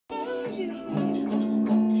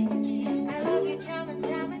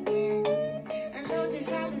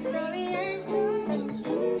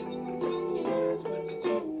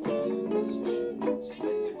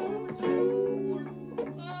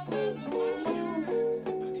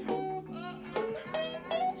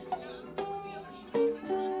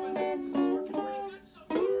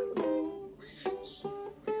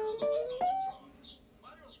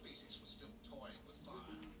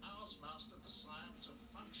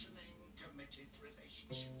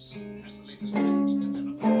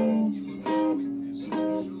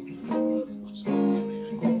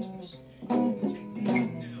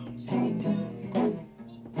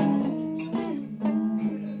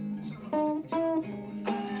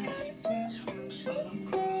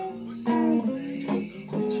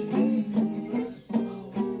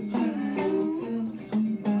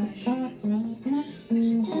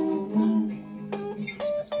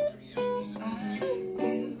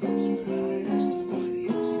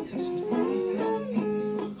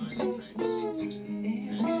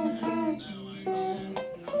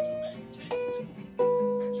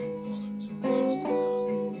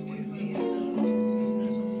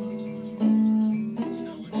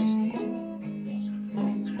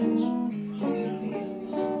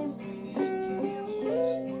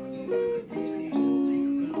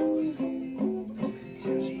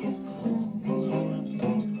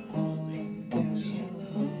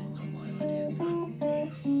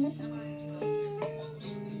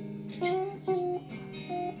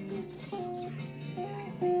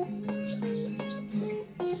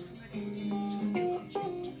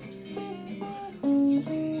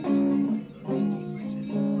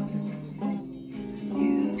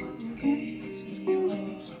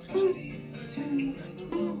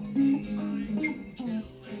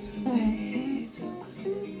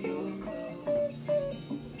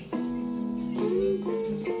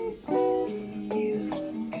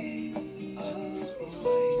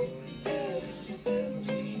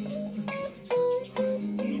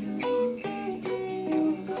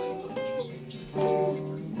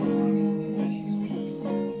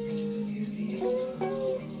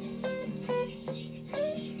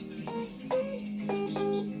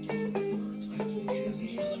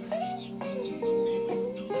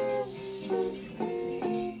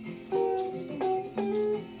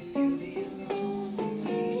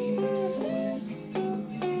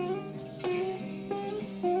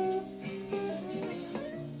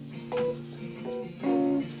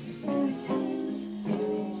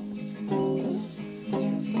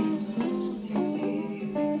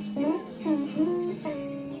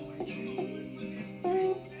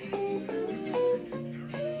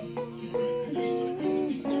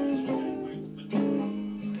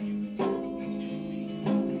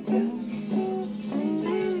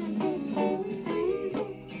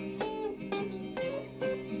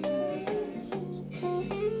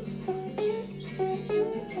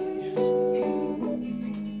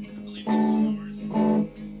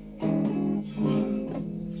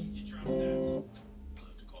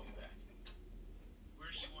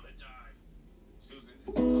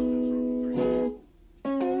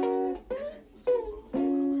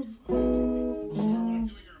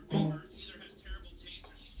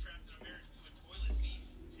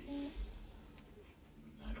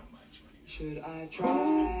Should I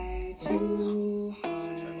try to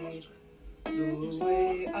hide the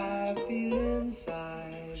way I feel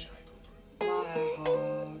inside my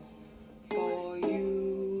heart for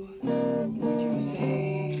you? Would you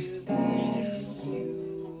say that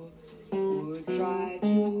you would try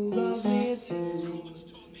to love me too?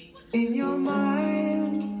 In your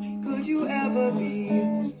mind, could you ever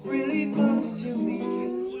be really close to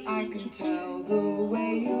me? I can tell the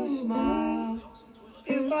way you smile.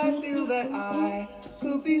 If I feel that I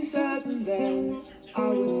could be certain, then I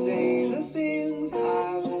would say the things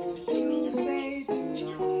I want to say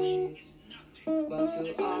tonight. But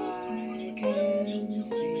till I can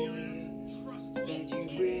see that you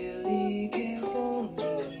really care for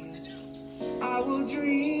me, I will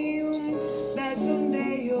dream that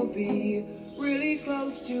someday you'll be really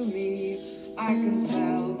close to me. I can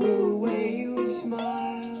tell the way you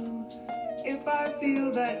smile. If I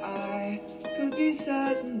feel that I could be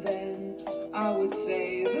certain, then I would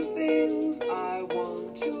say the things I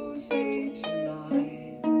want to say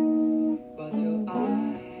tonight. But till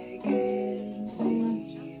I can see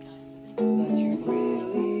that you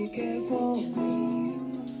really care for me,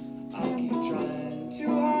 I'll keep trying to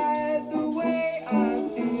hide the way I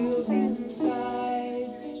feel inside.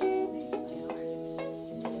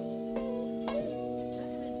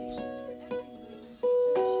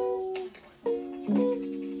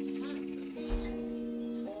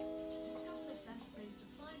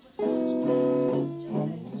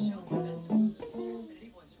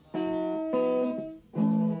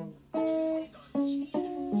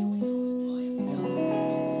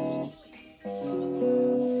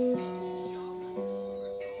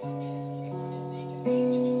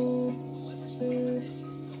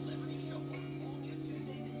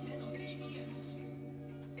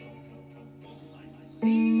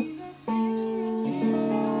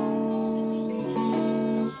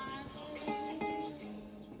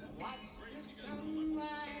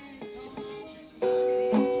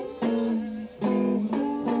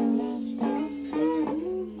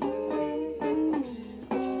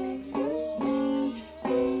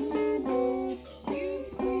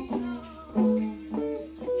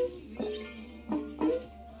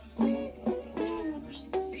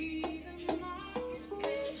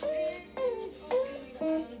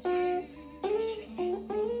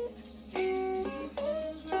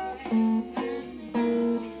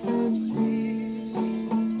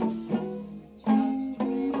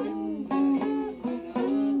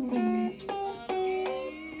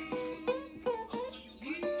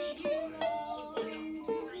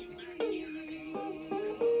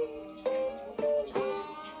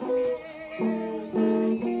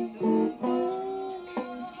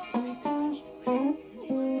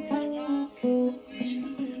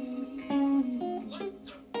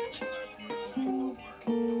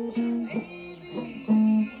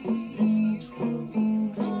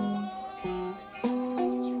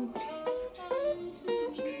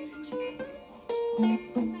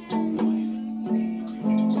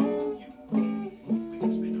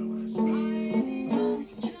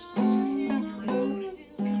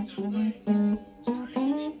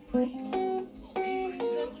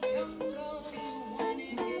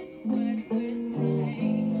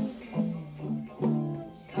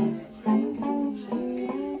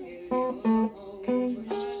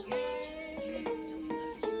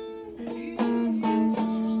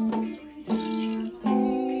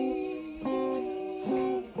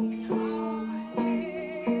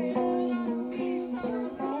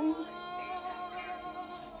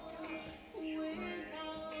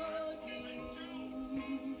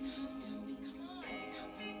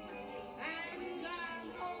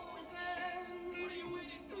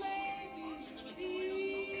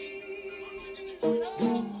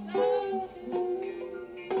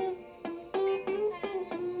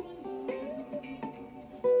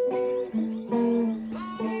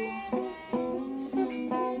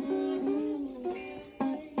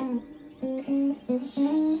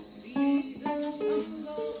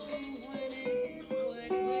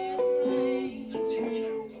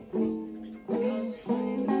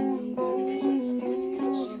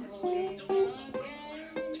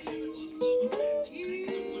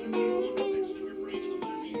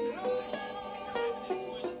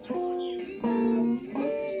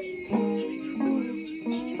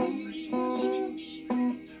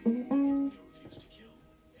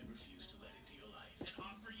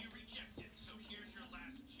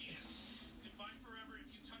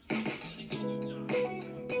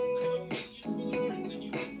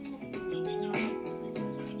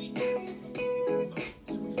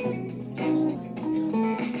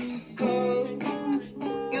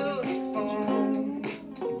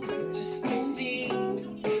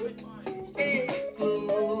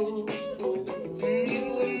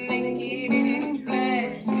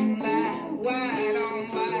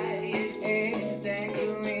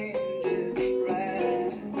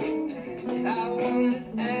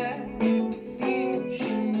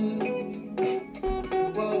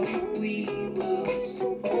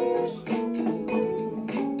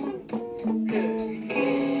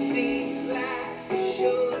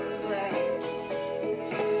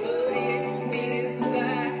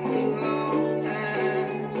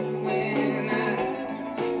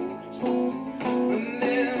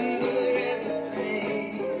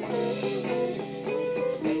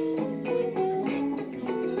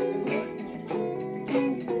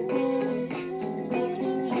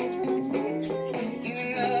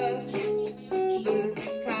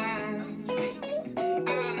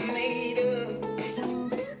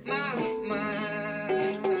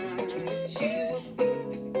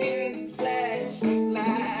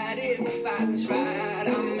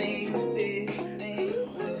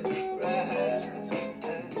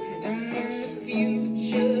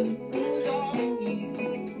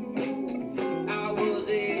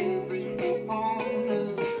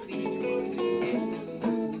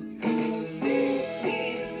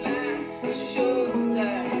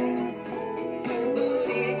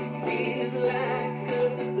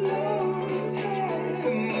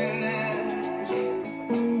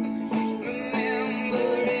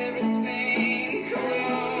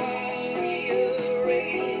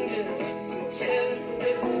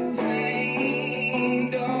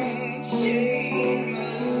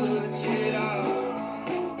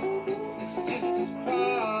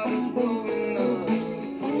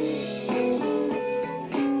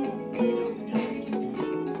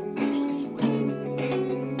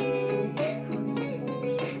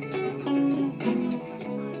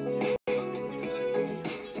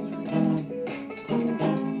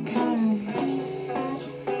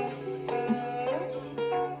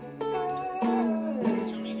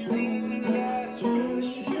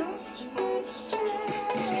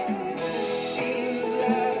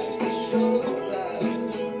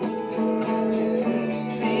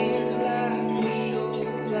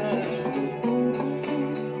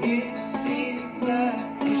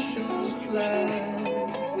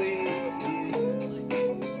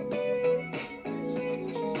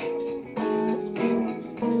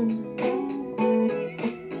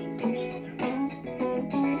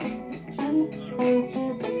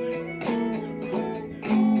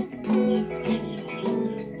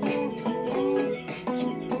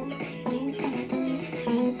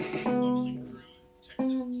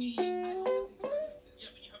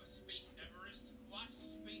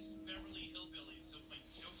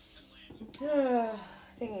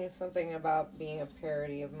 Thinking of something about being a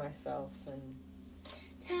parody of myself, and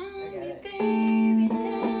Tell I get me, it. baby,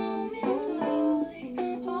 tell me slowly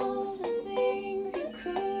all the things you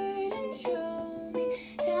couldn't show me.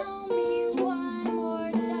 Tell me one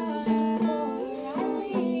more time before I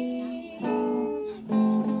leave.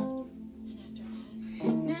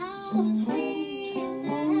 Now I see you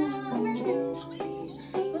never knew me.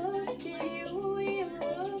 Look at you, you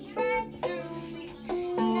look right through me.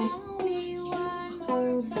 Tell me one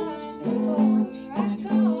more time before I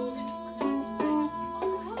go.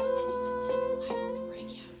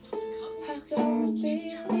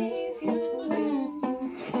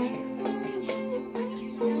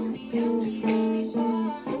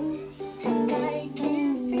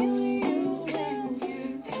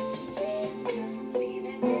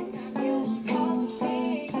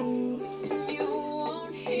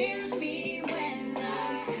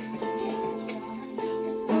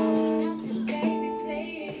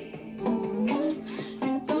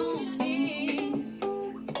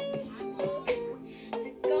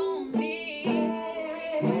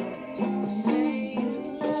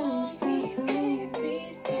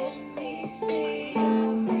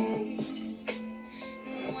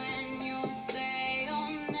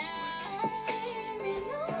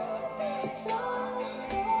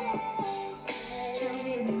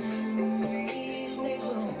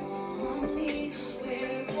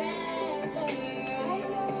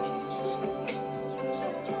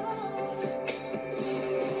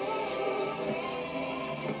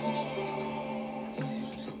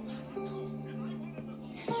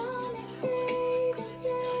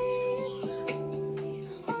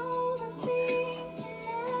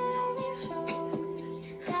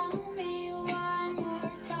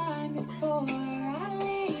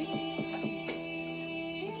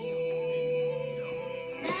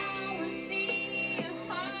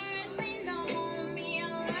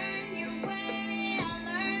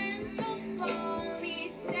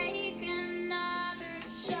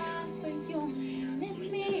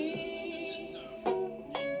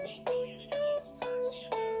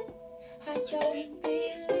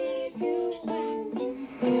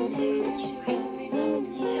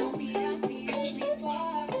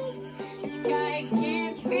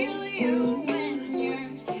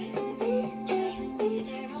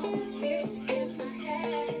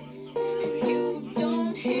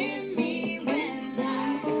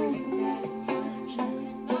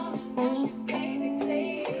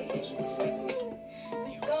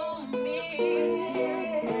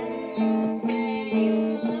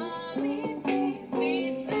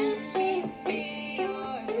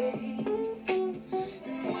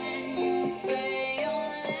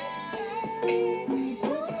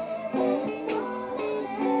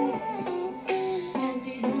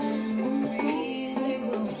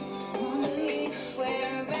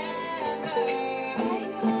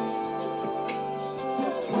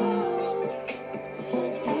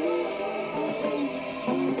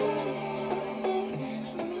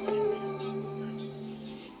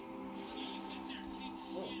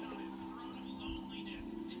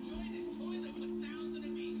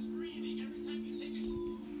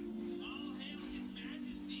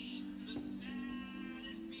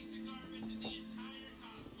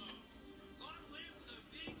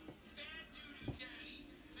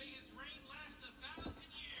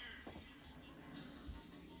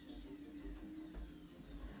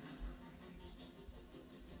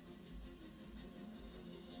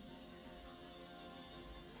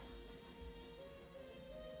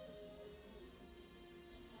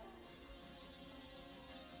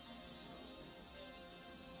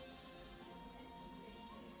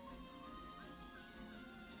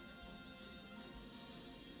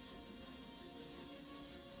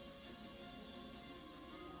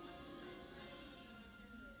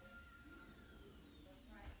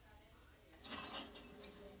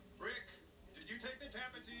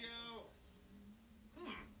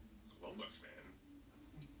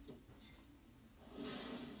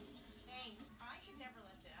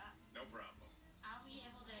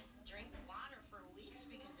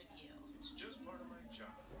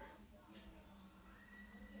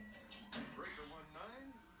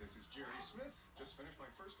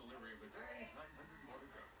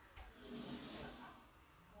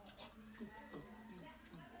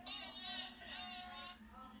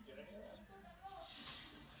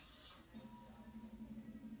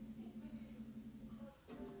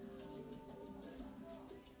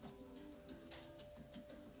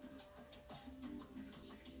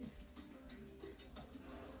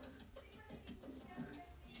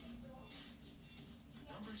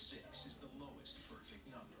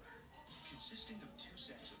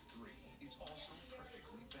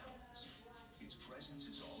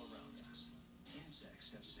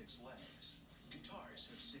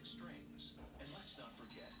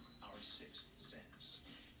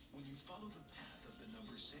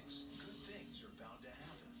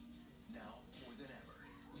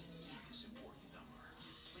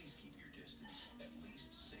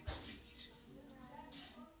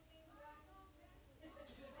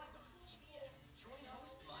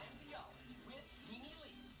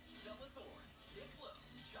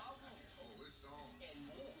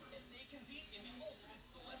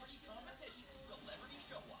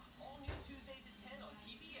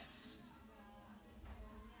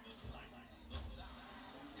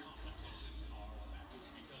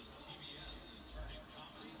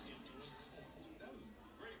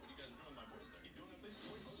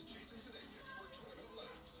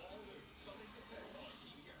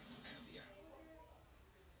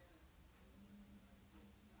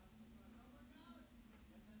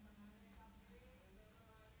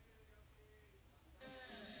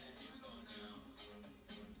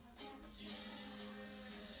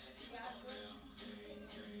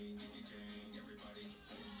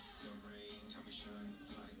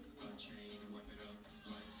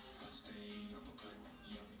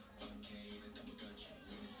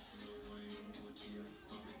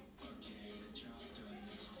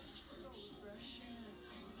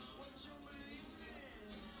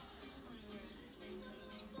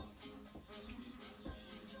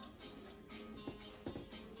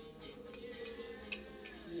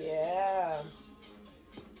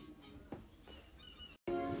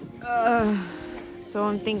 So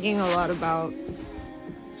I'm thinking a lot about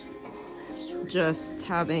just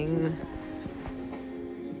having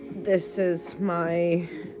this as my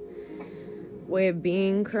way of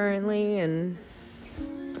being currently, and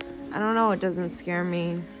I don't know, it doesn't scare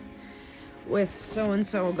me with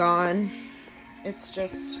so-and-so gone. It's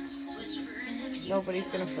just nobody's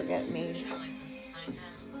gonna forget me.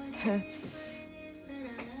 That's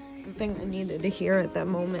the thing I needed to hear at that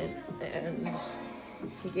moment, and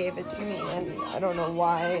he gave it to me, and I don't know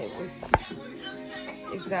why it was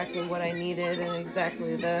exactly what I needed and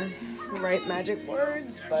exactly the right magic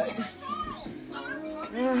words, but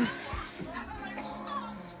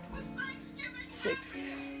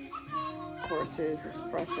 6 courses,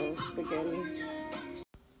 espresso, spaghetti,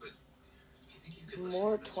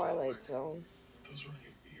 more Twilight Zone. Those are on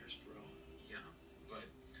your ears, bro. Yeah, but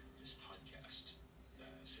this podcast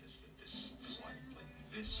says that this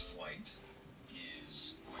flight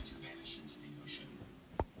is going to vanish into the ocean.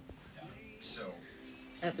 Yeah. So,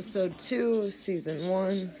 Episode 2, Season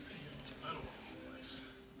 1.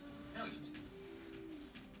 now you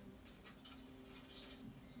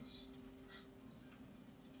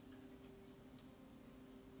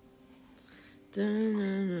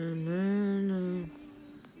Da-na-na-na-na.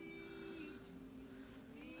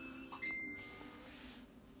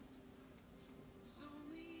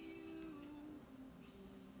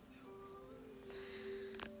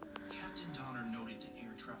 Captain Donner noted to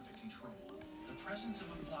air traffic control the presence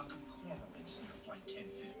of a flock of cormorants near Flight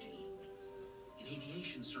 1050. In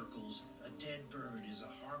aviation circles, a dead bird is a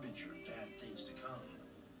harbinger of bad things to come.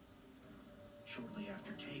 Shortly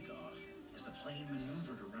after takeoff, as the plane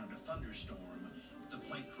maneuvered around a thunderstorm, the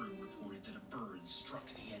flight crew reported that a bird struck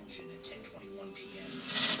the engine at 10:21 p.m.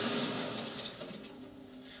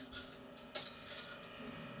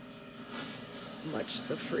 Much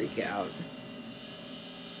the freak out.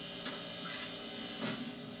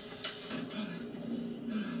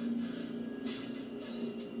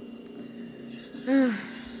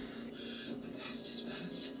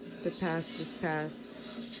 The past is past.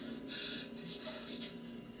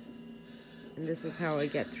 And this is how I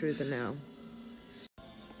get through the now.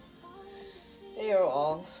 Hey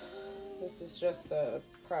all. This is just a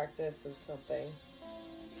practice of something.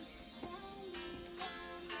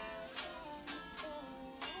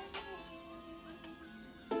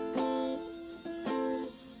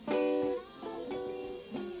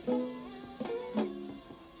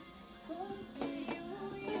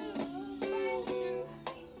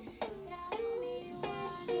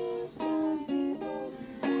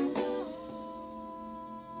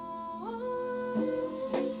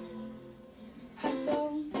 I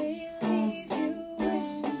don't believe you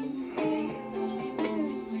when you say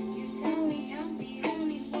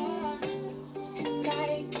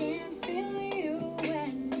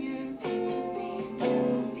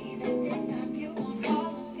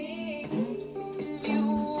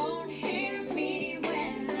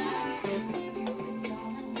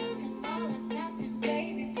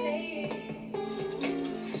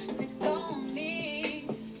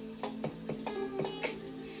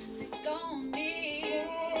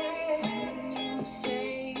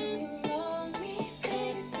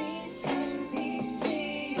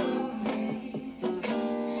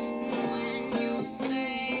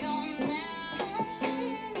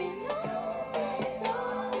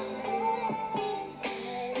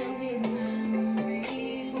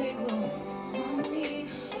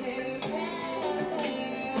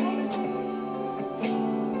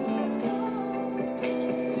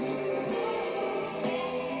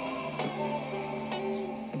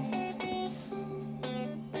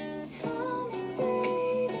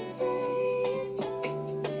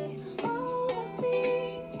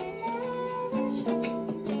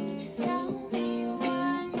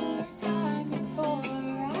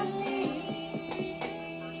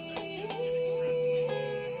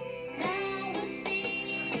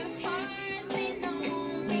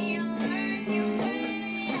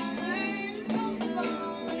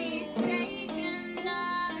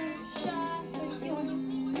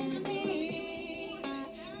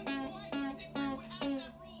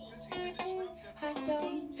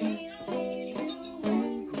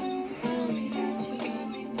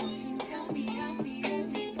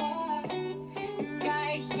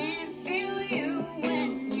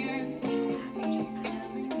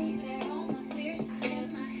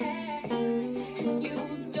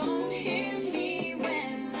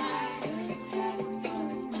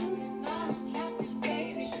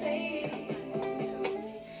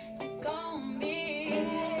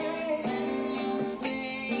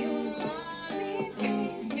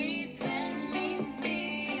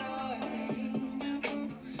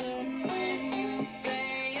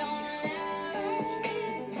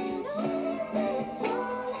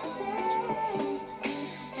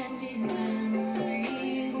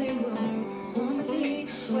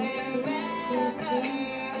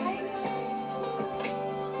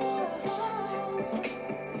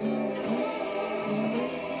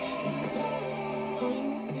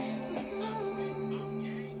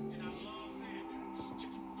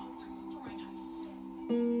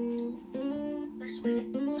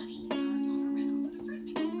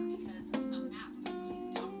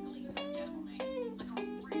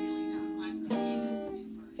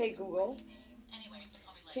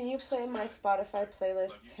Can you play my Spotify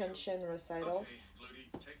playlist Tension Recital?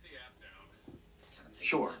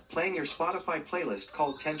 Sure, playing your Spotify playlist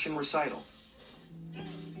called Tension Recital.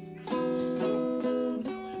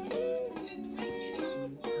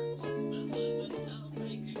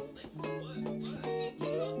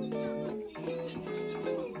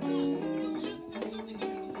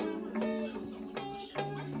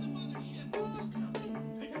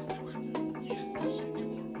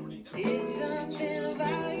 It's something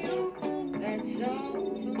about you that's so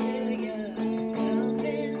familiar.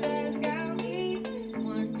 Something that's got me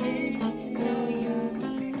wanting to know you.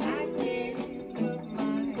 I can't put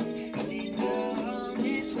my finger on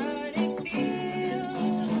it, but it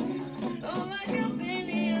feels like I've been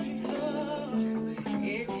here before.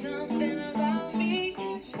 It's something about me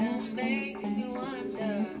that makes me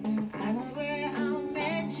wonder. I swear I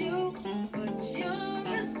met you, but you're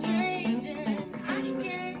a stranger. I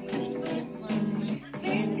can't put my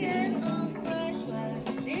finger on quite what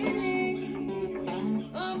it is.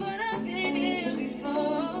 Oh, but I've been here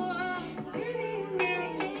before. Maybe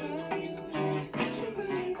you I should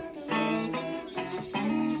really go the way that I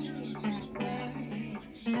say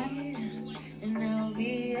right here. And I'll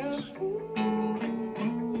be a fool.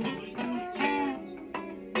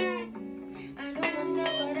 I know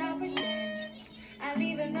myself, but I pretend. I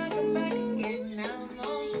leave and I come back again. I'm a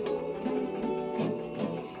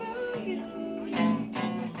fool for you.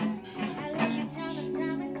 I love you time and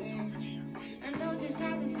time again. I know just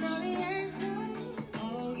how the story ends.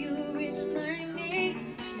 Oh, you remind me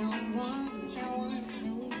of someone I once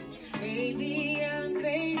knew. Maybe I'm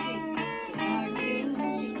crazy. It's hard to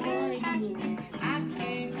ignore you. I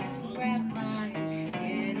can't wrap my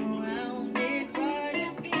head around it, but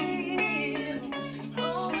it feels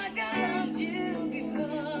like I loved you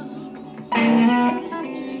before. It's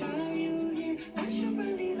been all you here. I should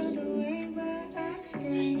really go the way, but I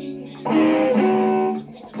stay.